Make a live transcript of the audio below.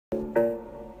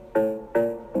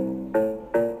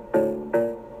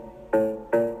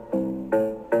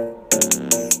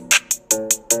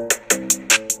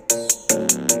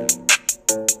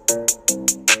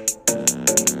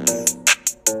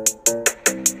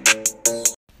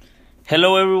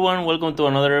Hello, everyone. Welcome to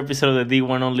another episode of the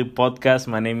D1 Only podcast.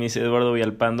 My name is Eduardo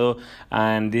Villalpando,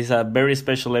 and this is a very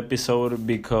special episode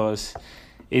because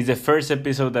it's the first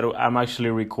episode that I'm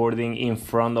actually recording in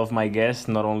front of my guest,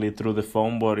 not only through the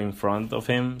phone, but in front of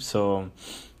him. So,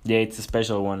 yeah, it's a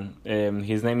special one.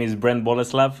 His name is Brent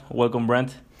Boleslav. Welcome,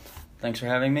 Brent. Thanks for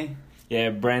having me. Yeah,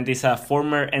 Brent is a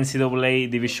former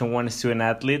NCAA Division I student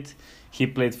athlete. He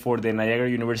played for the Niagara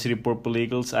University Purple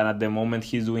Eagles, and at the moment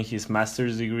he's doing his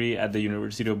master's degree at the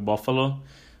University of Buffalo.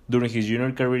 During his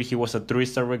junior career, he was a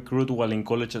 3-star recruit, while in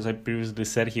college, as I previously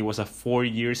said, he was a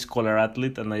 4-year scholar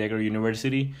athlete at Niagara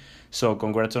University. So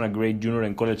congrats on a great junior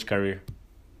and college career.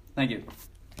 Thank you.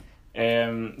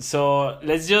 So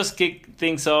let's just kick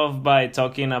things off by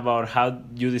talking about how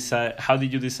did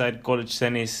you decide college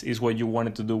tennis is what you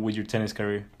wanted to do with your tennis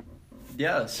career?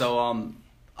 Yeah, so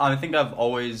I think I've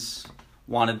always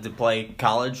wanted to play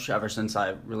college ever since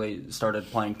I really started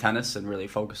playing tennis and really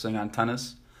focusing on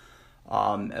tennis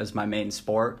as my main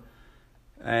sport.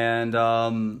 And, I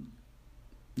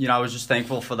was just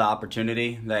thankful for the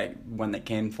opportunity that when they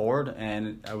came forward,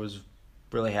 and I was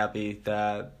really happy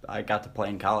that I got to play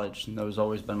in college. And that was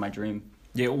always been my dream.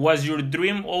 Yeah, was your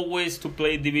dream always to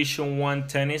play Division I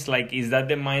tennis? Like, is that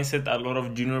the mindset a lot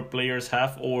of junior players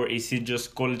have, or is it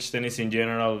just college tennis in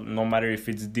general, no matter if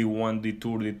it's D1, D2,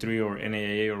 D3, or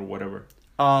NAIA or whatever?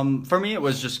 For me, it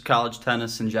was just college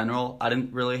tennis in general. I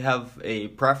didn't really have a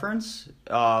preference.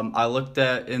 I looked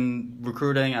at, in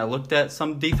recruiting, I looked at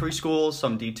some D3 schools,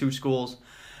 some D2 schools,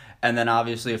 and then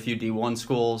obviously a few D1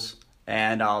 schools,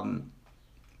 and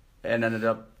ended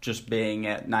up just being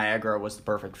at Niagara was the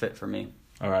perfect fit for me.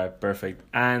 All right, perfect.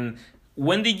 And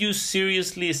when did you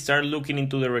seriously start looking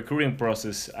into the recruiting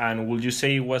process? And would you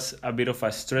say it was a bit of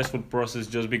a stressful process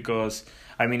just because,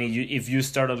 if you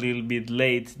start a little bit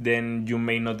late, then you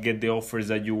may not get the offers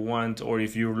that you want, or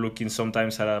if you're looking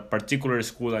sometimes at a particular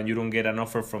school and you don't get an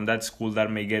offer from that school,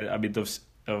 that may get a bit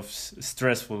of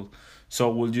stressful.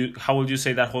 So how would you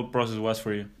say that whole process was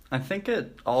for you? I think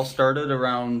it all started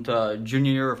around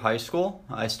junior year of high school.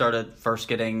 I started first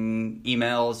getting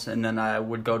emails, and then I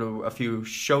would go to a few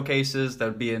showcases that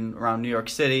would be around New York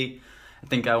City. I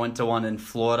think I went to one in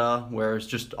Florida where it's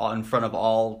just in front of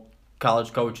all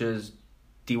college coaches,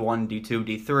 D1, D2,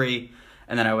 D3.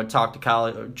 And then I would talk to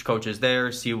college coaches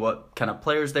there, see what kind of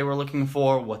players they were looking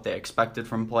for, what they expected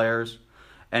from players,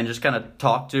 and just kind of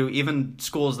talk to even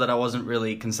schools that I wasn't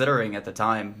really considering at the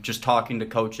time. Just talking to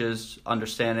coaches,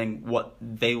 understanding what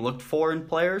they looked for in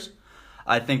players,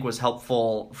 I think was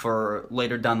helpful for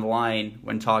later down the line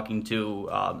when talking to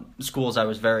schools I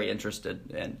was very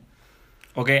interested in.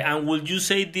 Okay, and would you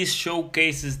say these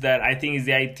showcases that I think is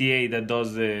the ITA that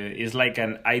does is like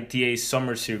an ITA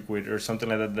summer circuit or something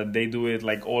like that they do it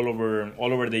like all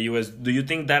over the US? Do you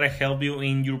think that help you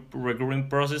in your recruiting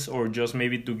process, or just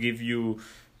maybe to give you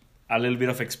a little bit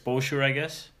of exposure, I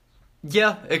guess?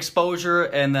 Yeah, exposure,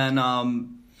 and then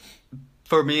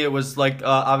for me it was like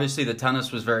obviously the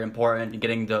tennis was very important,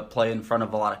 getting to play in front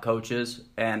of a lot of coaches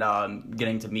and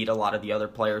getting to meet a lot of the other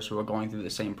players who were going through the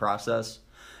same process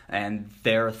and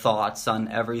their thoughts on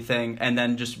everything, and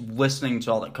then just listening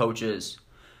to all the coaches,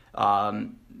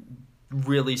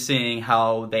 really seeing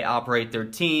how they operate their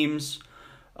teams,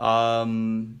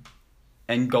 and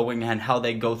how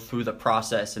they go through the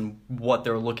process and what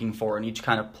they're looking for in each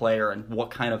kind of player and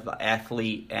what kind of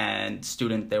athlete and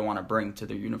student they want to bring to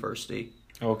their university.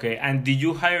 Okay, and did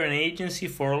you hire an agency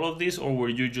for all of this, or were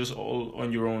you just all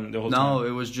on your own the whole time? No,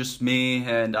 it was just me,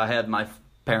 and I had my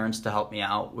parents to help me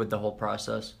out with the whole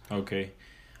process. Okay.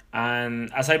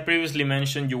 And as I previously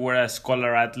mentioned, you were a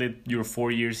scholar athlete your 4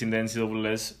 years in the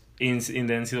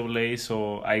NCAA,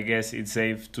 so I guess it's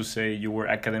safe to say you were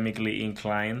academically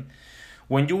inclined.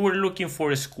 When you were looking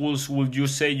for schools, would you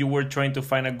say you were trying to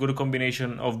find a good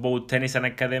combination of both tennis and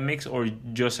academics, or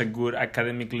just a good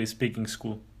academically speaking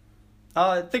school?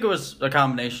 I think it was a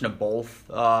combination of both.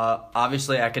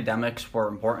 Obviously, academics were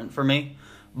important for me,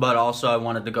 but also I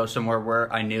wanted to go somewhere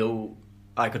where I knew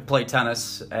I could play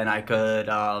tennis and I could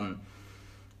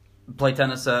play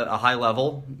tennis at a high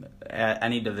level at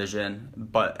any division,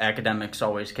 but academics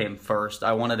always came first.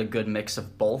 I wanted a good mix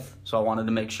of both, so I wanted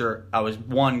to make sure I was,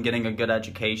 one, getting a good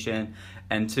education,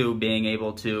 and two, being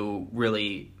able to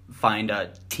really find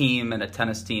a team and a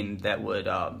tennis team that would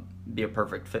be a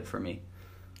perfect fit for me.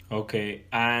 Okay,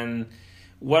 and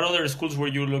what other schools were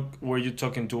you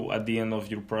talking to at the end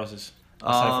of your process,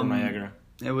 aside from Niagara?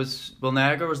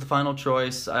 Niagara was the final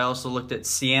choice. I also looked at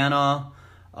Siena.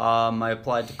 I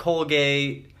applied to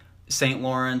Colgate, St.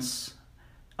 Lawrence,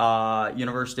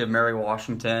 University of Mary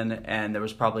Washington, and there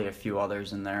was probably a few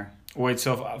others in there. Wait,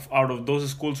 so out of those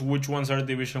schools, which ones are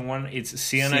Division One? It's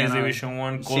Siena is Division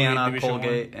One, Colgate Siena, Division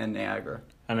Colgate, 1, and Niagara.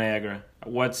 and Niagara.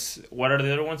 What are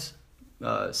the other ones?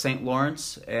 St.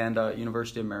 Lawrence and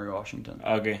University of Mary Washington.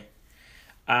 Okay.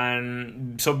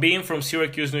 And so being from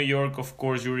Syracuse, New York, of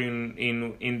course, you're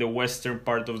in the western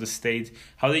part of the state.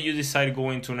 How did you decide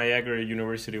going to Niagara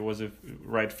University was a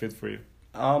right fit for you?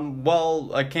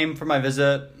 Well, I came for my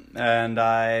visit and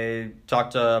I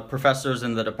talked to professors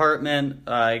in the department.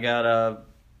 I got a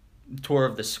tour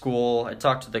of the school. I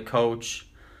talked to the coach.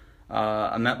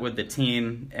 I met with the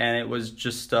team, and it was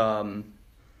just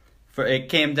it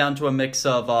came down to a mix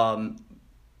of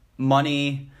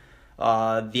money,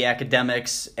 the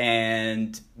academics,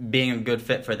 and being a good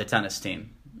fit for the tennis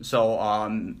team. So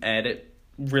and it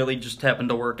really just happened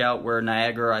to work out where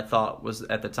Niagara I thought was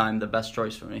at the time the best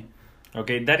choice for me.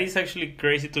 Okay, that is actually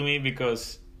crazy to me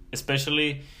because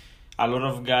especially a lot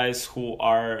of guys who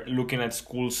are looking at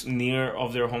schools near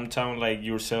of their hometown, like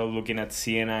yourself looking at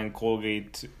Siena and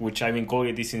Colgate, which I mean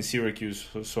Colgate is in Syracuse,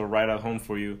 so right at home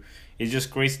for you. It's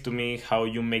just crazy to me how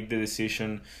you make the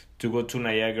decision to go to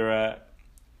Niagara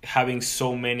having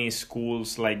so many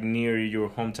schools like near your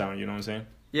hometown, you know what I'm saying?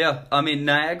 Yeah, I mean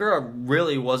Niagara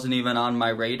really wasn't even on my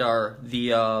radar.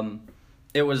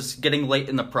 It was getting late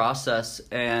in the process,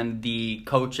 and the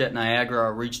coach at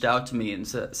Niagara reached out to me and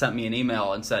sent me an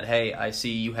email and said, "Hey, I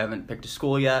see you haven't picked a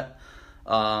school yet.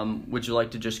 Would you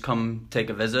like to just come take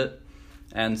a visit?"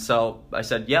 And so I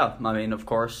said, "Yeah, I mean, of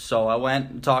course." So I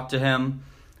went and talked to him,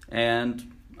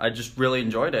 and I just really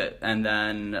enjoyed it, and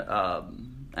then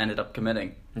ended up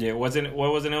committing. Yeah, what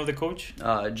was the name of the coach?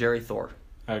 Jerry Thor.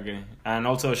 Okay, and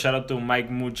also shout out to Mike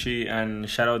Mucci and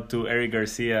shout out to Eric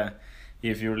Garcia.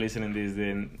 If you're listening to this,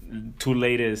 the two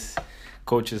latest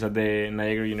coaches at the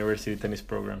Niagara University tennis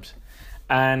programs.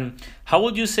 And how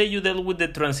would you say you dealt with the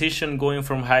transition going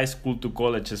from high school to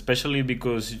college, especially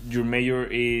because your major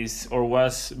is or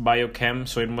was biochem,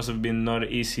 so it must have been not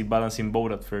easy balancing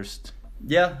both at first.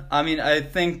 Yeah, I mean, I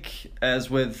think as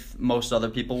with most other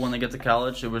people when they get to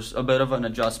college, it was a bit of an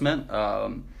adjustment.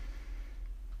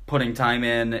 Putting time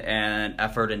in and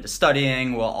effort into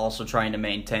studying while also trying to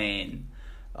maintain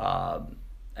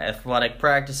athletic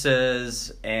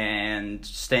practices and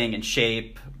staying in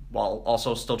shape while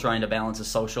also still trying to balance a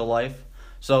social life.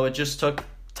 So it just took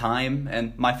time,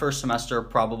 and my first semester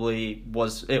probably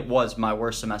was my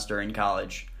worst semester in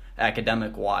college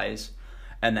academic wise,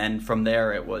 and then from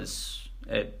there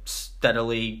it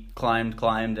steadily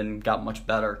climbed and got much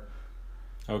better.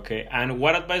 Okay, and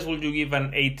what advice would you give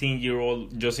an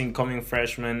 18-year-old just incoming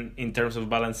freshman in terms of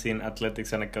balancing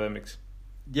athletics and academics?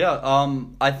 Yeah,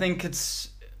 I think it's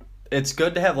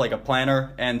good to have like a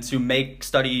planner and to make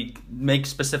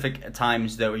specific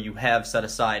times that you have set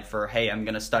aside for, hey, I'm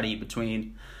going to study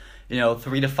between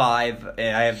 3 to 5,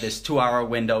 and I have this 2-hour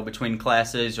window between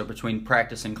classes or between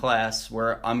practice and class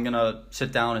where I'm going to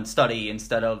sit down and study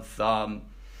instead of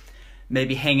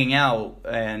maybe hanging out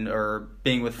or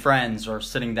being with friends or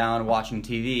sitting down and watching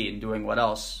TV and doing what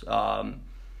else.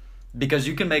 Because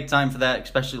you can make time for that,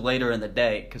 especially later in the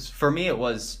day. Because for me, it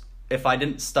was, if I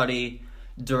didn't study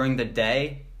during the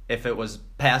day, if it was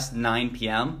past 9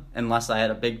 p.m., unless I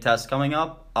had a big test coming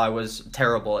up, I was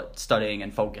terrible at studying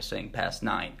and focusing past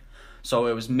 9. So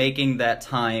it was making that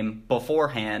time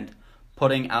beforehand,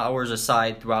 putting hours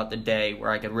aside throughout the day where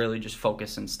I could really just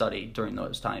focus and study during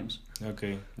those times.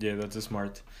 Okay, yeah, that's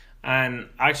smart. And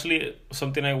actually,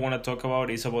 something I want to talk about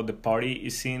is about the party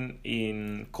scene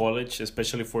in college,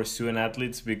 especially for student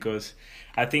athletes, because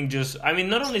I think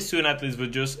not only student athletes,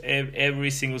 but just every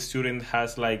single student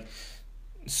has like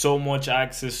so much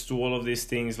access to all of these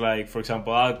things, like, for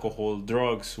example, alcohol,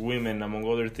 drugs, women, among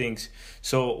other things.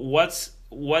 So what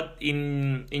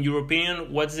in your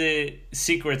opinion, what's the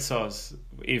secret sauce,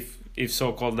 if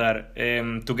so called that,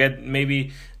 to get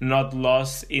maybe not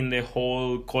lost in the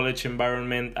whole college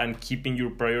environment and keeping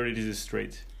your priorities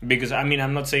straight? Because I mean,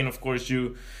 I'm not saying, of course,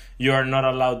 you are not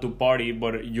allowed to party,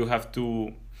 but you have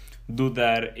to do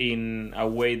that in a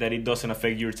way that it doesn't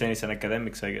affect your tennis and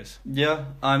academics, I guess. Yeah,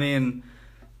 I mean,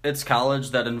 it's college,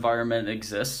 that environment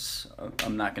exists.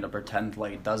 I'm not going to pretend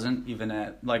like it doesn't, even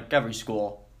at like every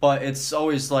school. But it's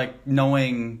always like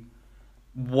knowing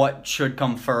what should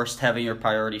come first, having your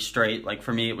priorities straight. Like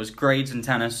for me, it was grades and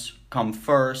tennis come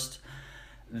first,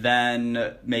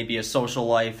 then maybe a social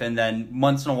life, and then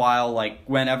once in a while, like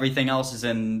when everything else is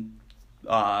in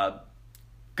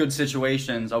good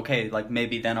situations, okay, like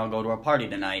maybe then I'll go to a party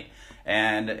tonight.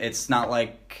 And it's not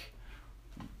like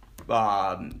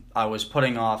I was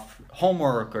putting off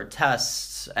homework or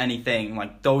tests, anything.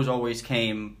 Like those always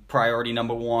came priority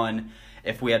number one.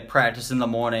 If we had practice in the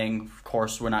morning, of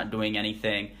course, we're not doing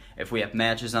anything. If we have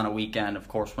matches on a weekend, of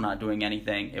course we're not doing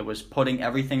anything. It was putting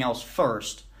everything else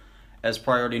first as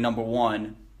priority number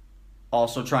one,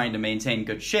 also trying to maintain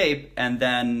good shape, and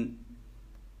then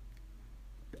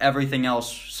everything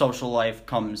else, social life,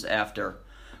 comes after.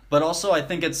 But also I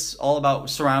think it's all about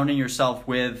surrounding yourself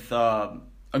with a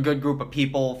good group of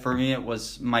people. For me, it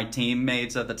was my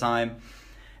teammates at the time,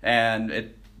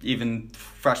 and even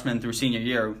freshman through senior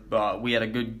year, we had a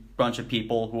good bunch of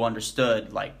people who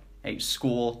understood, like, hey,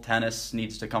 school, tennis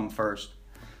needs to come first.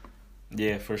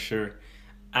 Yeah, for sure.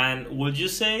 And would you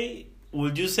say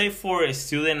for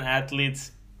student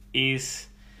athletes is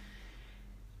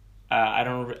I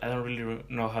don't really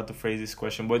know how to phrase this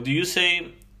question, but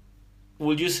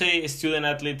would you say student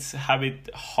athletes have it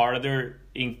harder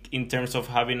in terms of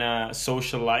having a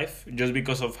social life just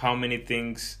because of how many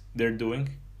things they're doing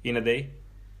in a day?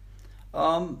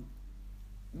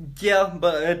 Yeah,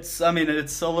 but it's a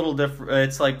little different.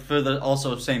 It's like for the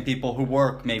also same people who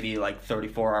work maybe like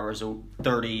 40 hours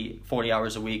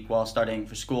a week while studying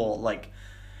for school. Like,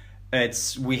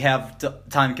 we have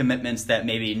time commitments that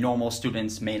maybe normal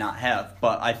students may not have.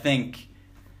 But I think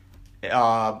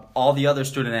all the other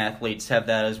student athletes have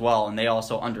that as well, and they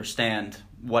also understand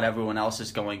what everyone else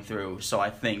is going through. So I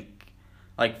think,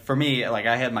 like, for me, like,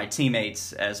 I had my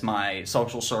teammates as my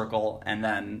social circle, and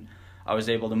then I was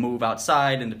able to move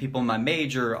outside into people in my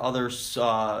major, other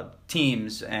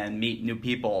teams, and meet new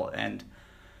people. And,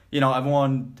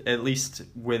 everyone, at least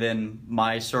within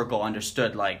my circle,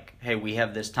 understood, like, hey, we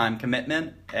have this time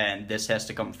commitment, and this has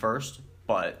to come first.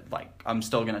 But, like, I'm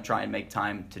still going to try and make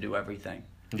time to do everything.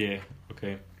 Yeah,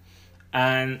 okay.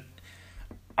 And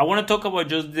I want to talk about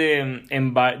just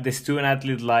the student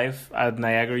athlete life at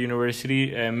Niagara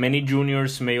University. Many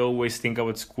juniors may always think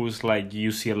about schools like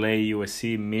UCLA,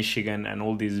 USC, Michigan, and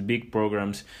all these big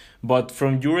programs. But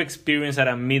from your experience at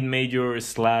a mid-major /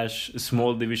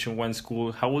 small Division I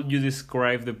school, how would you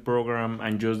describe the program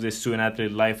and just the student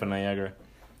athlete life at Niagara?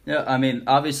 Yeah,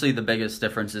 obviously the biggest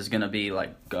difference is going to be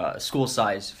like school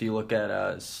size. If you look at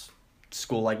a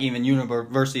school like even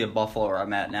University of Buffalo, where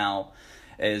I'm at now,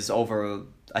 is over,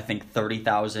 I think,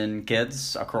 30,000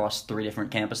 kids across 3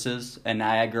 different campuses. In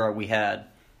Niagara, we had,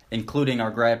 including our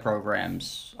grad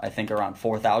programs, I think around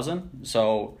 4,000.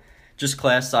 So just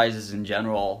class sizes in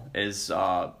general is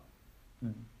a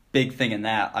big thing in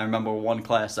that. I remember one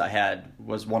class I had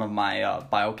was one of my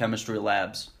biochemistry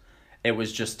labs. It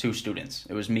was just 2 students.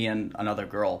 It was me and another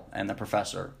girl and the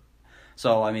professor.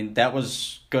 So, that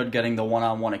was good, getting the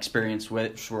one-on-one experience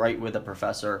with the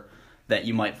professor that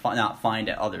you might not find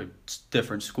at other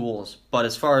different schools. But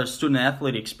as far as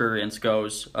student-athlete experience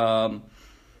goes,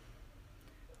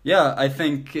 yeah, I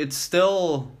think it's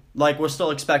still, like, we're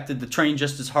still expected to train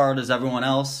just as hard as everyone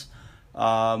else.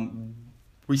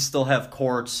 We still have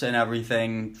courts and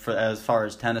everything as far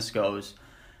as tennis goes.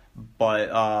 But,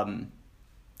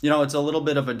 it's a little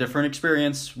bit of a different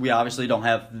experience. We obviously don't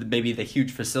have maybe the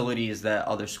huge facilities that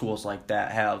other schools like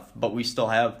that have, but we still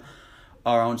have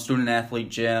our own student-athlete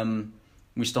gym.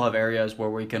 We still have areas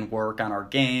where we can work on our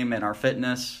game and our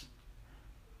fitness.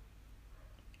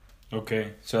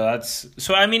 Okay, it's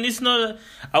not,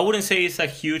 I wouldn't say it's a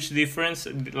huge difference.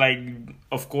 Like,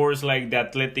 of course, like, the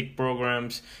athletic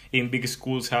programs in big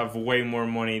schools have way more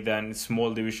money than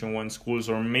small Division I schools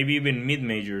or maybe even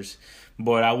mid-majors.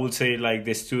 But I would say, like,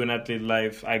 the student-athlete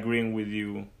life, agreeing with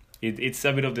you, it's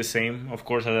a bit of the same. Of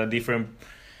course, at a different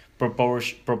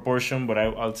proportion, but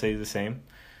I'll say the same.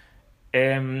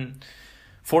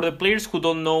 For the players who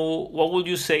don't know, what would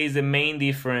you say is the main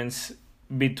difference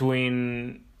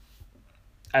between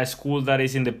a school that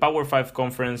is in the Power 5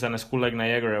 conference and a school like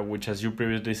Niagara, which, as you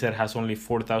previously said, has only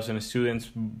 4,000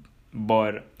 students?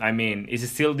 But, is it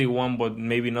still D1, but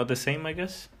maybe not the same, I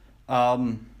guess?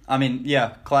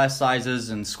 Yeah, class sizes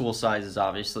and school sizes,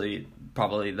 obviously,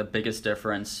 probably the biggest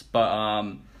difference.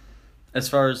 But as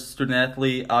far as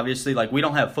student-athlete, obviously, like, we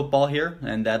don't have football here,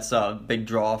 and that's a big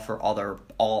draw for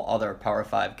all other Power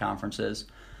 5 conferences.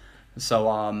 So,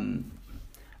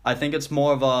 I think it's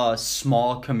more of a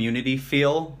small community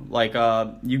feel. Like,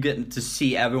 you get to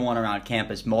see everyone around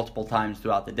campus multiple times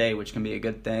throughout the day, which can be a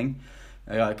good thing,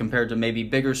 compared to maybe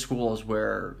bigger schools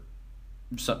where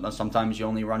sometimes you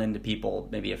only run into people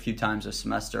maybe a few times a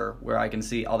semester, where I can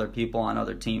see other people on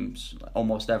other teams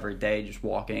almost every day just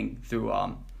walking through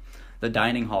the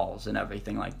dining halls and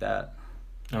everything like that.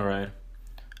 All right.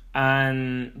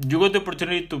 And you got the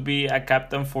opportunity to be a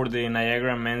captain for the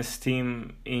Niagara men's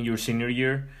team in your senior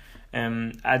year.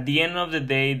 At the end of the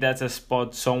day, that's a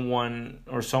spot someone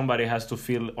or somebody has to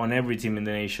fill on every team in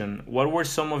the nation. What were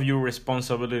some of your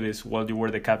responsibilities while you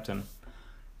were the captain?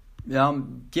 Yeah,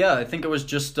 I think it was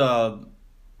just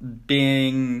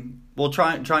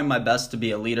trying my best to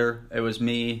be a leader. It was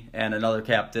me and another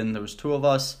captain. There was two of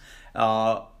us.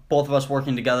 Both of us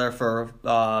working together for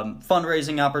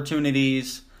fundraising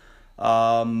opportunities,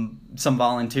 some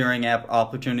volunteering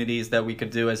opportunities that we could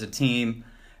do as a team,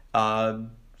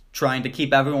 trying to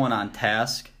keep everyone on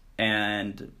task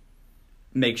and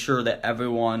make sure that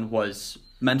everyone was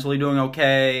mentally doing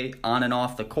okay on and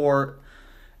off the court,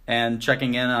 and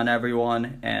checking in on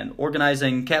everyone, and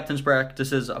organizing captain's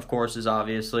practices, of course, is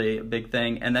obviously a big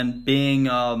thing. And then being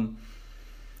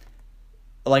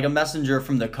like a messenger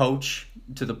from the coach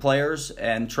to the players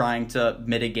and trying to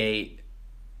mitigate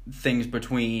things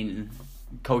between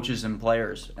coaches and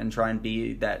players and try and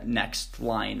be that next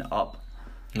line up.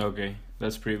 Okay,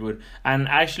 that's pretty good. And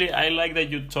actually, I like that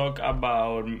you talk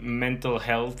about mental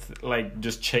health, like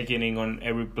just checking in on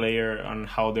every player on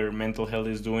how their mental health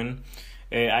is doing.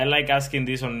 I like asking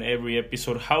this on every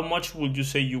episode. How much would you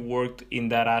say you worked in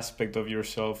that aspect of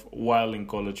yourself while in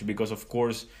college? Because, of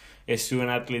course, student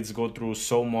athletes go through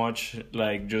so much,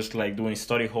 like just like doing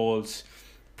study halls,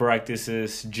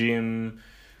 practices, gym,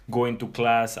 going to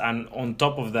class, and on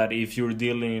top of that, if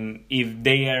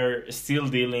they are still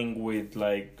dealing with,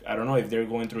 like, I don't know, if they're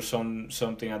going through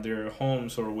something at their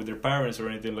homes or with their parents or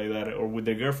anything like that, or with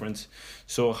their girlfriends.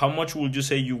 So how much would you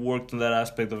say you worked on that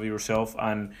aspect of yourself,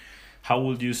 and how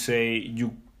would you say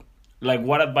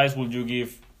what advice would you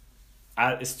give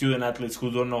student athletes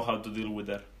who don't know how to deal with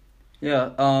that?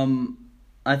 Yeah,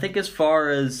 I think as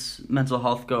far as mental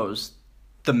health goes,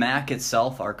 the MAC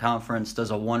itself, our conference,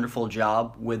 does a wonderful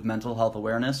job with mental health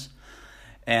awareness.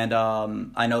 And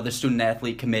I know the Student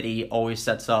Athlete Committee always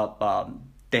sets up,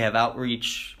 they have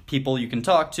outreach people you can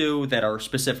talk to that are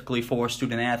specifically for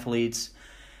student athletes.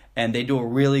 And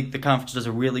the conference does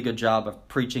a really good job of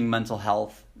preaching mental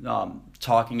health,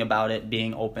 talking about it,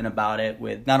 being open about it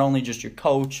with not only just your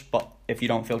coach, but if you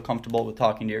don't feel comfortable with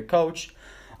talking to your coach,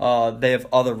 they have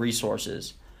other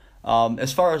resources.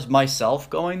 As far as myself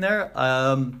going there,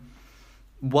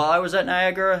 while I was at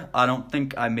Niagara, I don't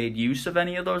think I made use of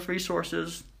any of those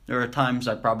resources. There are times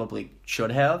I probably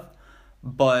should have,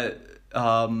 but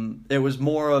it was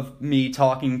more of me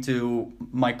talking to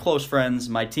my close friends,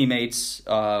 my teammates.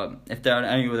 If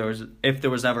there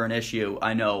was ever an issue,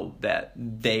 I know that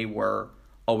they were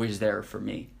always there for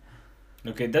me.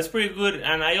 Okay, that's pretty good,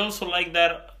 and I also like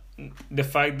that. The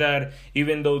fact that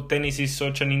even though tennis is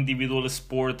such an individual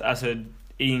sport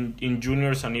in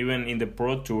juniors and even in the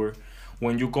pro tour,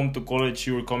 when you come to college,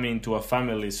 you're coming into a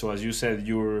family. So as you said,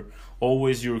 you're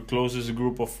always your closest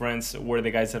group of friends were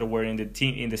the guys that were in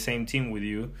the same team with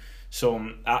you. So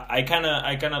I kind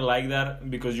of like that,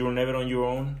 because you're never on your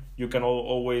own. You can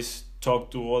always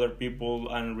talk to other people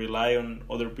and rely on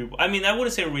other people. I mean, I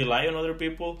wouldn't say rely on other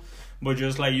people, but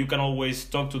just like you can always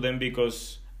talk to them,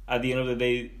 because at the end of the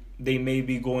day, they may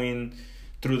be going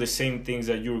through the same things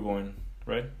that you're going,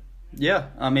 right? Yeah,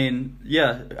 I mean,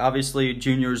 obviously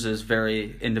juniors is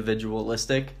very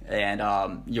individualistic, and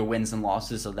your wins and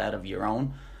losses are that of your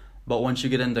own. But once you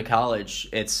get into college,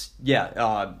 it's,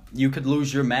 you could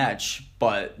lose your match,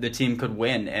 but the team could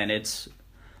win, and it's,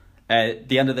 at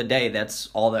the end of the day, that's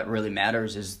all that really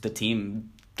matters, is the team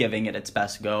giving it its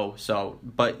best go. So,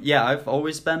 but yeah, I've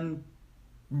always been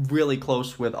really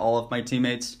close with all of my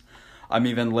teammates. I'm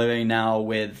even living now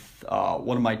with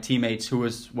one of my teammates who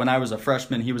was, when I was a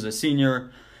freshman, he was a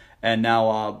senior, and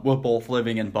now we're both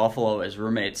living in Buffalo as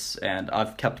roommates, and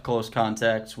I've kept close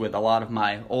contacts with a lot of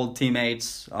my old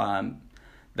teammates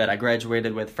that I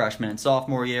graduated with freshman and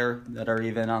sophomore year that are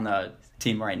even on the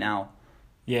team right now.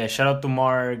 Yeah, shout out to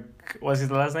Mark. What's his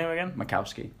last name again?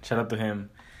 Makowski. Shout out to him.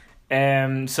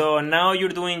 So now you're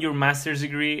doing your master's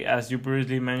degree, as you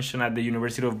previously mentioned, at the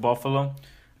University of Buffalo.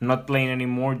 Not playing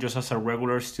anymore, just as a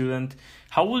regular student.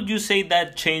 How would you say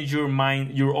that changed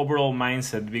your overall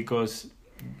mindset? Because,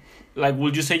 like,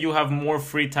 would you say you have more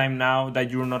free time now that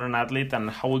you're not an athlete?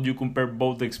 And how would you compare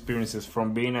both the experiences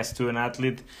from being a student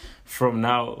athlete from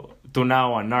now to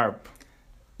now a NARP?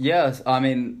 Yes, I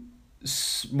mean,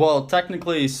 well,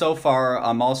 technically, so far,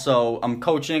 I'm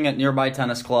coaching at nearby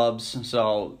tennis clubs,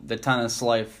 so the tennis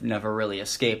life never really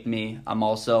escaped me. I'm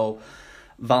also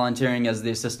volunteering as the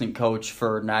assistant coach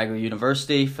for Niagara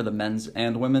University for the men's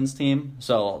and women's team.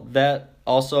 So that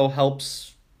also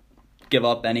helps give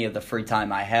up any of the free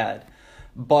time I had.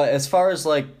 But as far as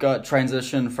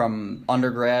transition from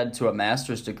undergrad to a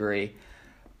master's degree,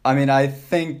 I mean, I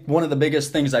think one of the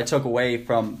biggest things I took away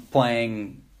from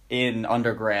playing in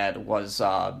undergrad was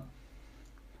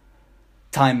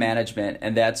time management.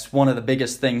 And that's one of the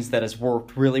biggest things that has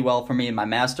worked really well for me in my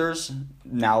master's.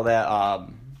 Now that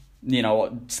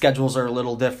schedules are a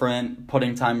little different,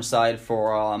 putting time aside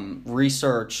for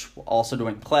research, also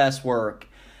doing classwork,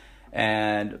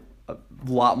 and a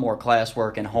lot more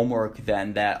classwork and homework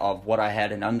than that of what I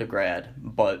had in undergrad.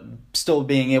 But still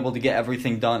being able to get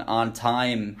everything done on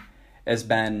time has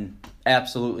been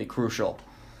absolutely crucial,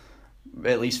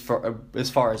 at least for as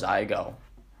far as I go.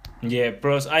 Yeah,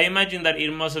 pros. I imagine that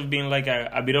it must have been like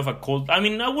a bit of a cult. I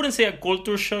mean, I wouldn't say a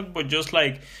culture shock, but just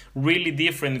like really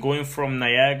different going from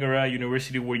Niagara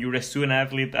University, where you're a student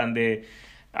athlete, and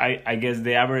I guess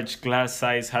the average class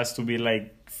size has to be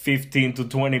like 15 to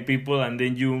 20 people, and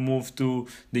then you move to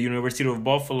the University of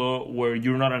Buffalo, where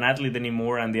you're not an athlete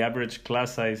anymore, and the average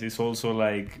class size is also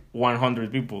like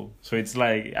 100 people. So it's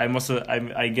like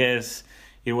I guess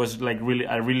it was like really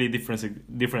a really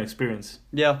different experience.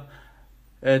 Yeah.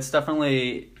 It's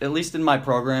definitely, at least in my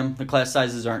program, the class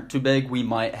sizes aren't too big. We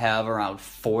might have around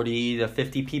 40 to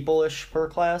 50 people-ish per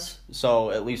class,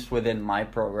 so at least within my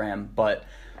program. But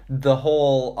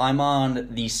I'm on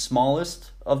the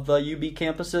smallest of the UB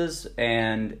campuses,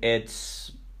 and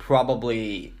it's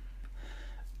probably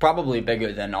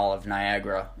bigger than all of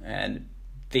Niagara. And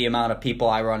the amount of people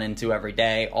I run into every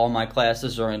day, all my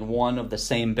classes are in one of the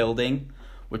same building,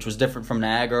 which was different from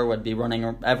Niagara. Would be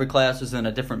running, every class was in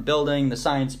a different building, the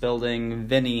science building,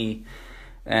 Vinny,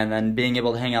 and then being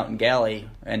able to hang out in Galley.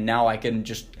 And now I can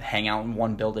just hang out in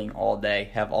one building all day,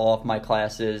 have all of my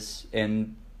classes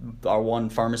in our one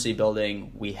pharmacy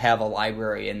building. We have a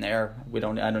library in there. I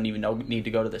don't even need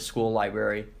to go to the school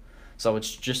library. So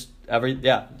it's just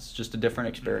it's just a different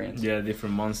experience. Yeah,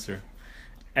 different monster.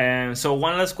 And so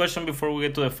one last question before we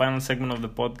get to the final segment of the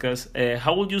podcast.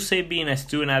 How would you say being a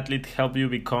student athlete helped you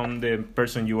become the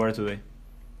person you are today?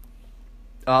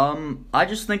 I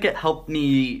just think it helped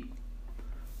me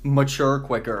mature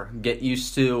quicker, get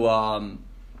used to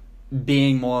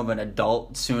being more of an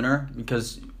adult sooner,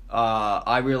 because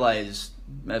I realized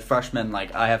as freshman,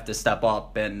 like, I have to step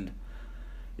up and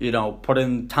put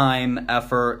in time,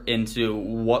 effort into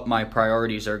what my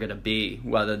priorities are going to be,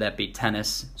 whether that be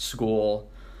tennis, school,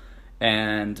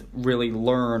 and really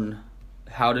learn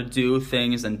how to do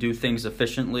things and do things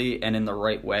efficiently and in the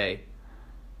right way.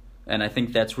 And I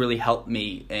think that's really helped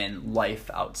me in life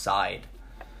outside,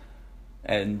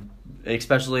 and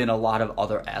especially in a lot of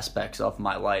other aspects of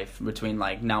my life, between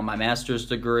like now my master's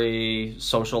degree,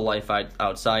 social life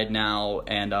outside now,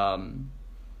 and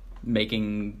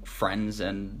making friends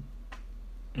and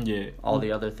all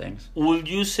the other things. Would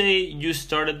you say you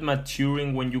started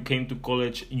maturing when you came to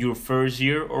college your first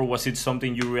year, or was it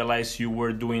something you realized you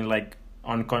were doing like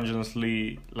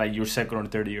unconsciously, like your second or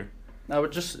third year?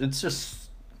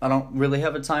 I don't really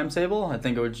have a timetable. I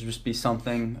think it would just be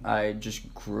something I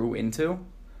just grew into.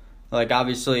 Like,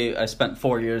 obviously, I spent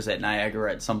 4 years at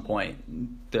Niagara. At some point,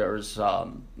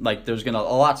 a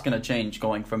lot's gonna change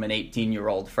going from an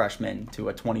 18-year-old freshman to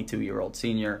a 22-year-old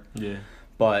senior. Yeah.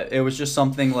 But it was just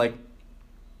something like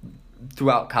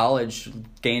throughout college,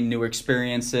 gain new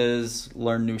experiences,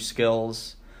 learn new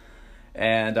skills,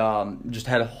 and just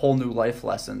had a whole new life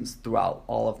lessons throughout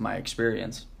all of my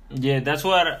experience. Yeah, that's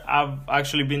what I've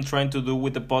actually been trying to do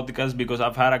with the podcast, because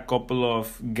I've had a couple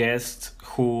of guests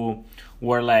who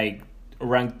were like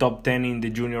ranked top 10 in the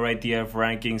junior ITF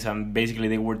rankings, and basically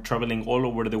they were traveling all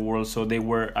over the world, so they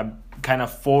were kind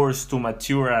of forced to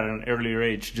mature at an earlier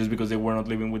age, just because they were not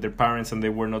living with their parents and they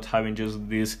were not having just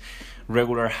this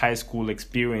regular high school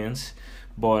experience.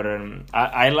 But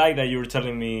I like that you were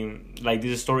telling me like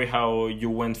this story, how you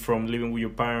went from living with your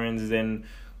parents, then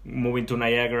moving to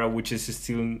Niagara, which is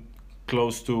still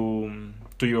close to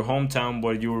your hometown,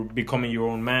 but you're becoming your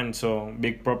own man. So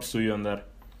big props to you on that.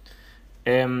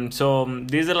 So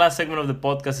this is the last segment of the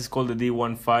podcast. It's called the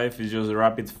D15. It's just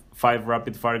five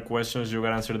rapid fire questions. You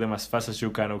gotta answer them as fast as you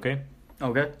can. Okay.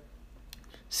 Okay.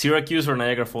 Syracuse or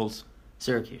Niagara Falls?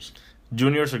 Syracuse.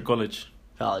 Juniors or college?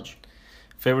 College.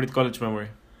 Favorite college memory?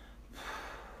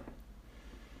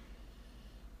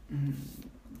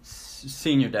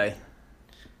 Senior day.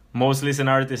 Most listened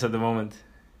artist at the moment?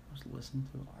 Most listened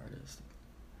to artist.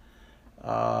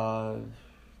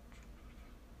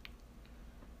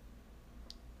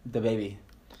 The Baby.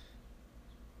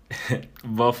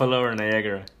 Buffalo or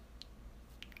Niagara?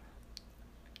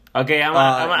 Okay,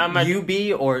 I'm a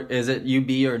UB, or is it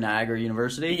UB or Niagara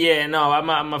University? Yeah, no,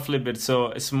 I'm a flip it.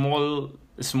 So a small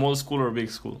school or big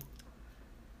school?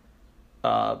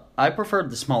 I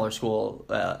preferred the smaller school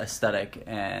aesthetic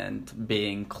and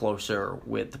being closer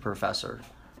with the professor.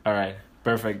 All right,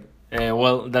 perfect.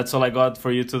 Well, that's all I got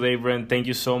for you today, Brent. Thank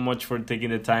you so much for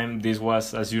taking the time. This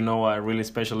was, as you know, a really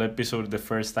special episode. The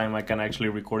first time I can actually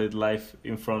record it live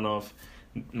in front of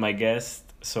my guest.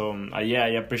 So yeah, I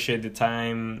appreciate the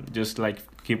time. Just like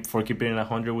keeping it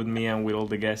 100 with me and with all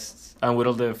the guests and with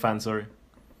all the fans. Sorry.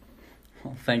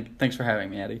 Well, thanks for having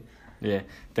me, Eddie. Yeah.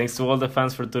 Thanks to all the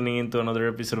fans for tuning in to another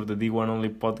episode of the D1 Only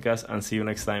podcast, and see you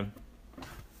next time.